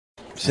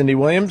Cindy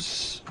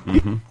Williams?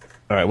 Mm-hmm.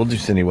 All right, we'll do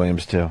Cindy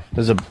Williams, too.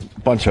 There's a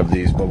bunch of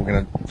these, but we're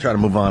going to try to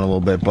move on a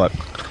little bit. But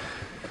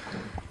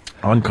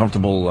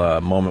uncomfortable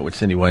moment with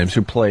Cindy Williams,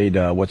 who played,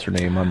 what's her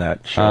name on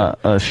that show?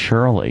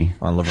 Shirley.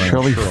 On Laverne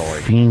Shirley.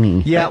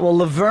 Feeney. Yeah, well,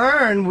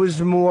 Laverne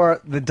was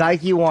more the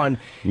dykey one.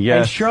 Yes.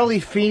 And Shirley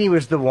Feeney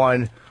was the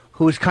one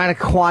who was kind of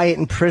quiet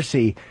and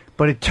prissy.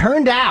 But it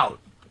turned out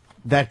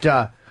that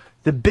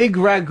the Big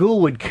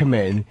Ragoo would come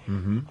in,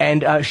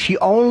 and she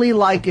only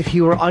liked if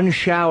he were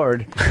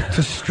unshowered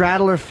to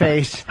straddle her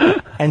face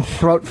and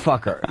throat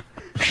fuck her.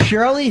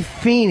 Shirley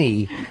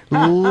Feeney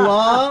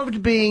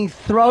loved being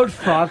throat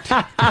fucked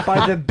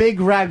by the Big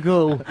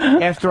Ragoo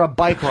after a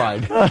bike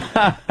ride,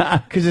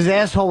 because his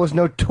asshole was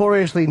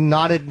notoriously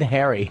knotted and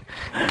hairy.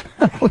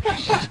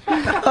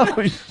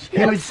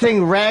 He would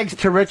sing rags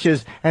to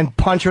riches and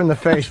punch her in the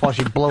face while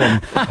she blew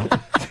him.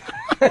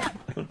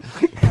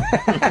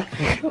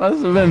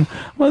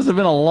 Must have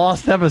been a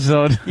lost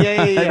episode.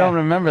 Yeah. I don't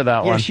remember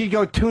that one. Yeah, she'd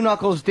go 2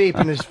 knuckles deep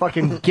in his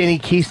fucking guinea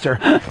keister.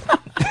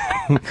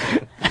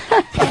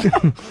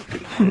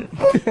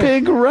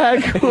 Big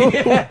Ragoo.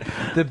 Yeah,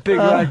 the Big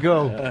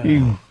Ragoo.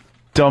 You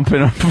dump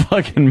in her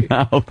fucking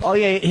mouth. Oh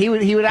yeah, he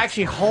would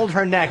actually hold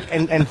her neck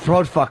and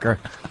throat fuck her,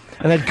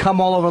 and then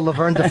come all over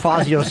Laverne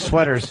DeFazio's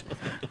sweaters.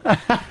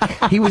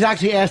 He was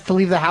actually asked to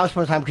leave the house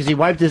one time because he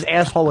wiped his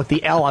asshole with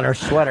the L on her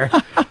sweater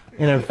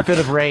in a fit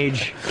of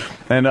rage.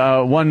 And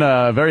one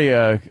very,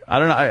 I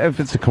don't know if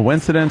it's a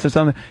coincidence or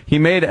something, he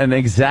made an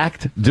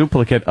exact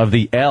duplicate of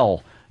the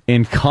L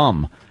in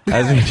cum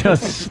as he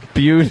just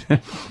spewed.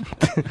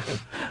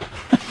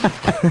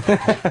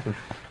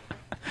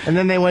 And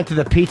then they went to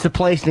the pizza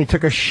place and he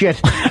took a shit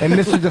in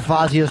Mr.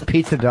 DeFazio's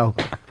pizza dough.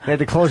 They had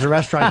to close the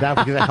restaurant down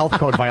because of health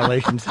code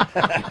violations.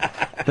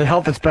 The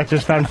health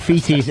inspectors found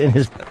feces in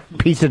his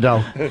pizza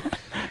dough.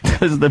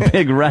 Because the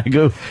Big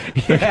Ragoo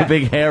took a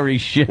big hairy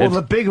shit. Well,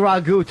 the Big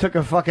Ragoo took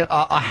a fucking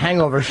a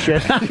hangover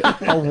shit,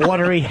 a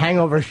watery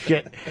hangover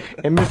shit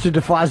in Mr.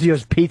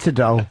 DeFazio's pizza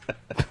dough.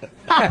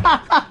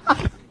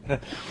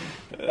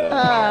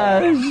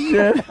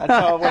 Shit. That's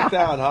how it went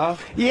down, huh?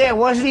 Yeah, it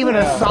wasn't even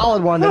a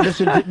solid one that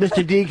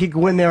Mr. D could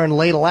go in there and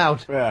ladle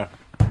out. Yeah.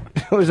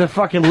 It was a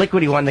fucking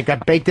liquidy one that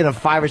got baked into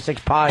 5 or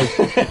 6 pies.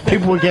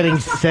 People were getting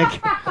sick.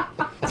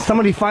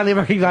 Somebody finally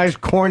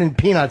recognized corn and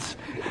peanuts.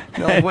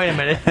 No, wait a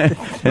minute.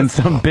 And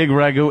some Big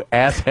Ragoo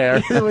ass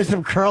hair. There was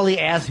some curly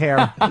ass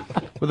hair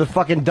with a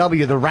fucking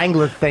W. The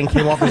Wrangler thing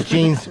came off his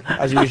jeans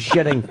as he was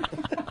shitting.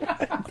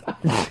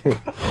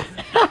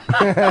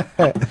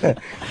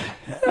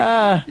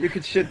 You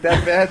could shit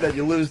that bad that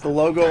you lose the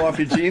logo off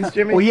your jeans,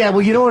 Jimmy? Well, yeah.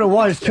 Well, you know what it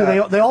was too.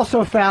 Yeah. They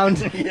also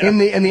found in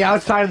the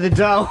outside of the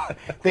dough,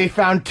 they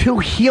found 2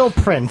 heel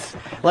prints,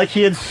 like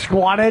he had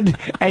squatted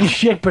and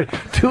shit, but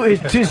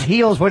his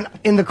heels went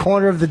in the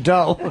corner of the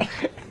dough.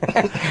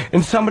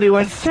 And somebody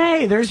went,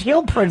 "Say, there's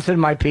heel prints in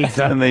my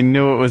pizza." And they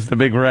knew it was the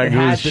Big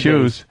Ragoo's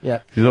shoes. Yeah,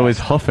 he's always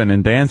huffing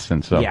and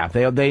dancing. So yeah,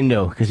 they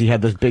knew because he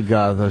had those big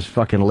those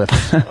fucking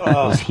lips,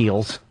 those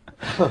heels.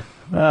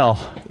 Well,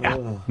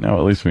 yeah. Now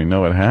at least we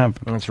know what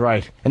happened. That's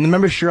right. And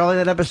remember Shirley,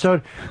 that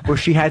episode where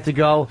she had to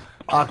go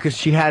because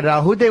she had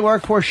who'd they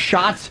work for?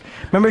 Shots.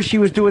 Remember she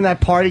was doing that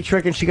party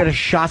trick and she got a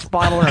shots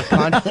bottle in her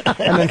cunt,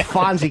 and then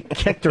Fonzie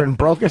kicked her and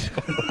broke it.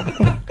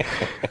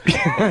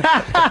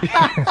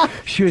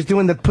 She was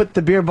doing the put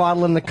the beer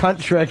bottle in the cunt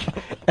trick,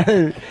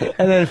 and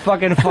then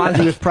fucking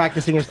Fonzie was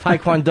practicing his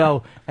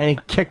taekwondo, and he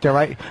kicked her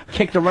right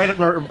in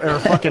her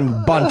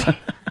fucking bunt,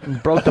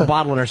 and broke the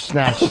bottle in her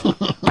snatch.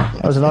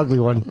 That was an ugly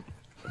one.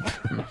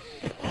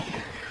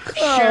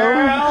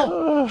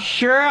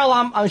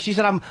 Cheryl, she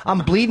said, I'm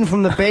bleeding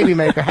from the baby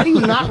maker. How do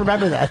you not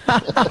remember that? How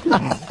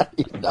do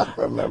you not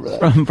remember that?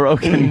 From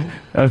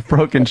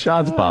broken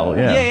shots bottle,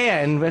 yeah.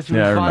 Yeah, and that's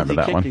when I Fonzie remember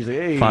that kicked. one. He's like,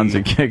 hey.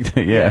 Fonzie kicked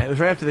it, yeah. It was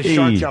right after the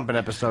shark jumping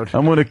episode.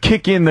 I'm going to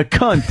kick in the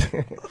cunt.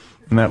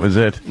 And that was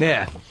it.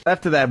 Yeah.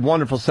 After that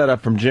wonderful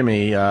setup from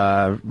Jimmy,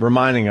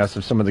 reminding us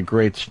of some of the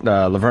great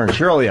Laverne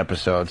Shirley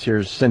episodes,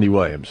 here's Cindy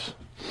Williams.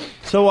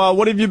 So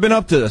what have you been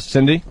up to,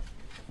 Cindy?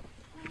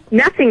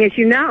 Nothing, as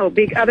you know.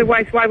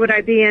 Otherwise, why would I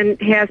be in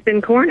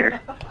Has-Been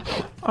Corner?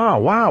 Oh,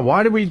 wow.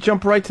 Why did we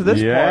jump right to this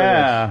part?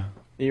 Yeah.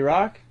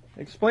 E-Rock,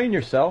 explain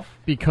yourself.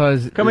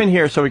 Because... Come in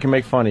here so we can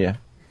make fun of you.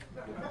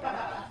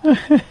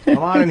 Come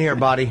on in here,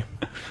 buddy.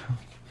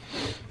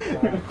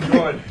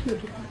 Good.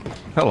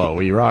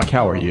 Hello, E-Rock.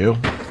 How are you?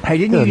 Hey,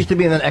 didn't you used to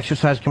be in that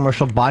exercise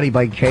commercial, Body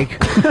by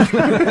Cake?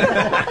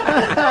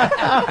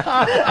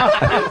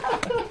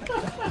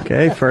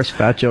 Okay, first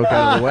fat joke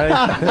out of the way.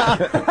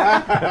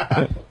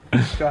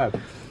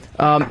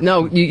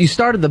 No, you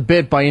started the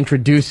bit by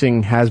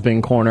introducing Has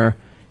Been Corner,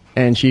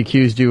 and she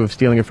accused you of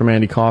stealing it from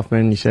Andy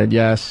Kaufman. You said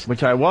yes.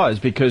 Which I was,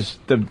 because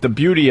the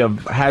beauty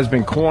of Has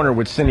Been Corner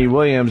with Cindy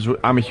Williams,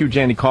 I'm a huge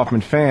Andy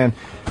Kaufman fan.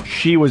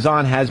 She was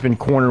on Has Been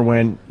Corner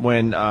when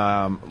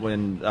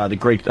the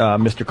great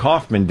Mr.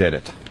 Kaufman did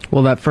it.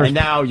 Well, that first... And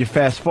now you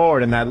fast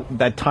forward, and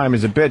that time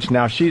is a bitch.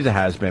 Now she's a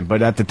has-been.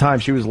 But at the time,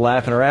 she was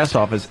laughing her ass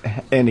off as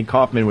Andy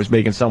Kaufman was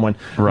making someone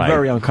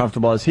very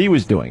uncomfortable as he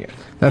was doing it.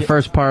 That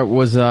first part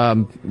was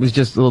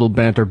just a little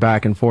banter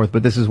back and forth,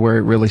 but this is where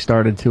it really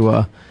started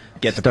to...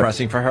 Get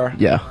depressing for her?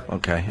 Yeah.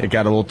 Okay. It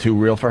got a little too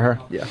real for her?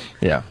 Yeah.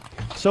 Yeah.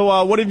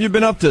 So what have you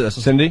been up to,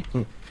 Cindy?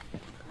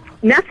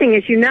 Nothing,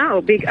 as you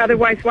know.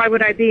 Otherwise, why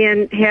would I be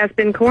in Has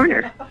Been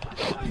Corner?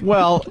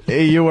 Well,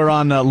 you were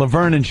on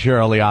Laverne and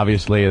Shirley,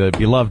 obviously, the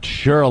beloved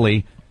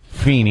Shirley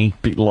Feeney.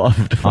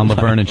 Beloved. On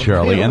Laverne and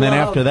Shirley. And then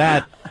after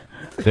that,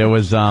 there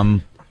was,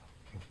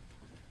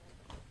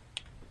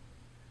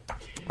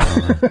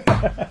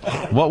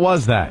 what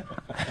was that?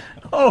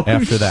 Oh,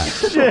 after that.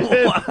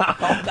 Shit. Wow,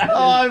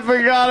 I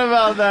forgot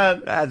about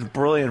that. That's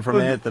brilliant from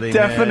Anthony.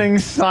 Deafening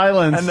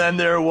silence. And then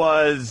there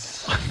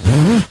was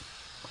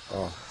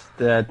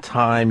that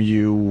time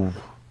you...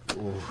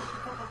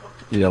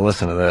 Yeah,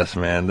 listen to this,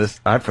 man.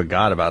 I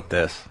forgot about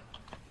this.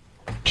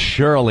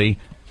 Shirley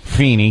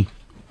Feeney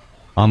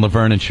on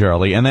Laverne and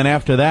Shirley. And then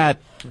after that,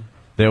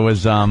 there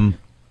was,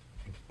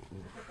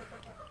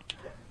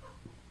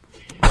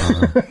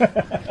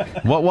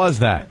 what was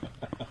that?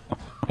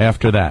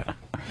 After that.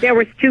 There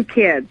was 2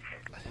 kids.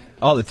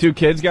 Oh, the 2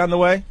 kids got in the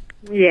way?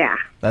 Yeah.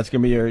 That's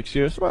going to be your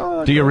excuse?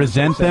 Well, do you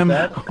resent them?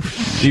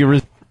 Do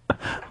you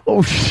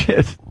oh,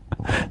 shit.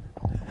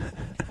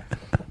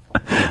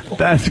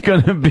 That's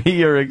going to be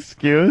your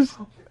excuse?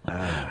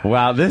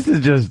 Wow, this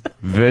is just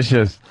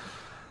vicious.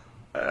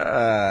 We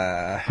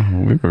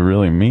were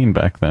really mean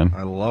back then.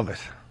 I love it.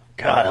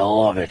 God, I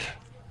love it.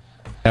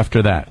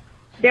 After that.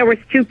 There was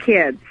 2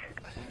 kids.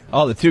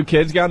 Oh, the 2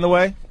 kids got in the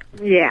way?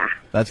 Yeah.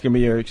 That's going to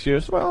be your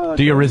excuse? Well,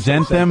 do you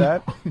resent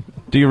them?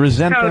 Do you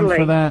resent them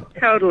for that?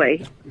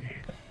 Totally.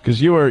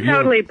 Because you were...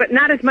 Totally, but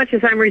not as much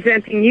as I'm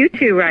resenting you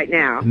 2 right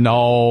now.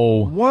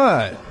 No.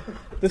 What?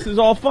 This is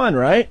all fun,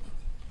 right?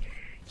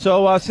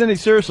 So, Cindy,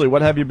 seriously,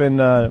 what have you been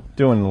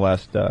doing in the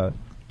last 20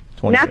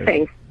 Nothing.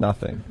 years?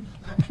 Nothing.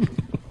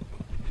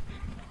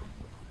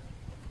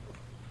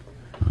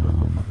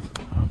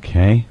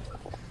 Okay.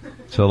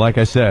 So, like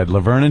I said,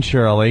 Laverne and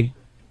Shirley,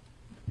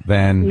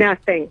 then...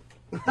 Nothing.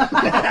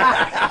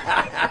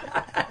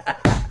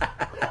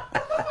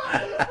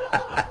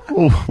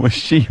 Ooh, was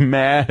she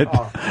mad?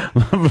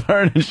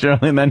 Laverne and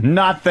Shirley, and then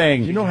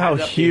nothing. You know how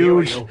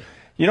huge...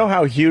 You know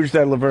how huge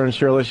that Laverne and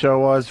Shirley show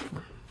was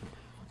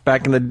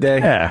back in the day?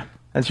 Yeah.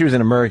 And she was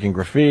in American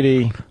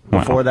Graffiti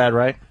before that,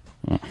 right?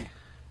 It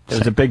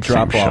was a big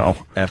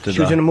drop-off after that.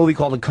 She was in a movie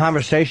called The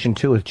Conversation,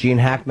 too, with Gene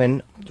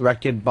Hackman,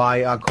 directed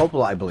by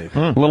Coppola, I believe.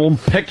 Little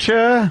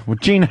picture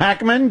with Gene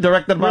Hackman,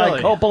 directed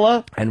by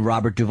Coppola. And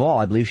Robert Duvall.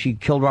 I believe she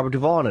killed Robert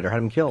Duvall in it, or had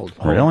him killed.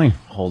 Really?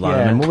 Hold on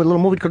Yeah, a minute. a little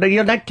movie called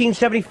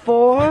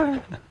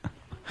 1974?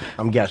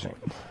 I'm guessing.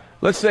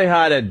 Let's say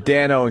hi to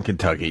Dano in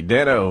Kentucky.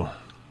 Dano.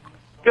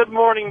 Good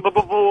morning,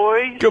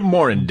 boys. Good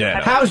morning,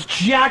 Dano. How's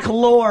Jack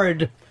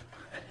Lord?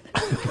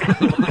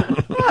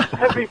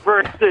 Happy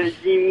birthday,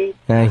 Jimmy.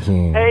 Thank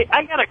you. Hey,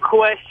 I got a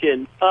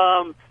question.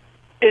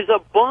 Is a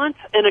bunt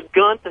and a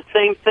gunt the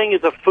same thing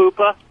as a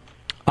fupa?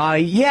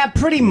 Yeah,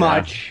 pretty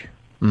much.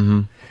 Mm-hmm.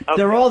 Okay.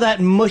 They're all that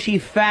mushy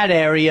fat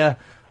area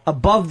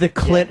above the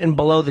clit and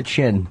below the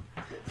chin.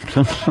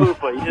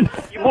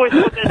 Fupa. You boys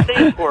know what that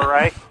stands for,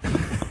 right?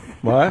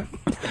 What?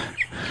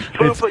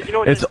 Fupa, you know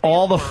what It's that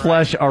all the stands for,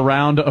 flesh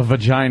around a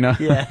vagina.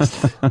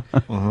 Yes.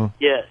 right?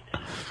 Yes.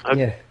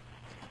 Okay.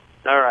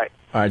 Yeah. All right.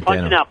 All right,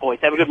 Punching Dano. out, boys.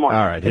 Have a good morning.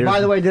 All right. And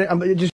by the way, just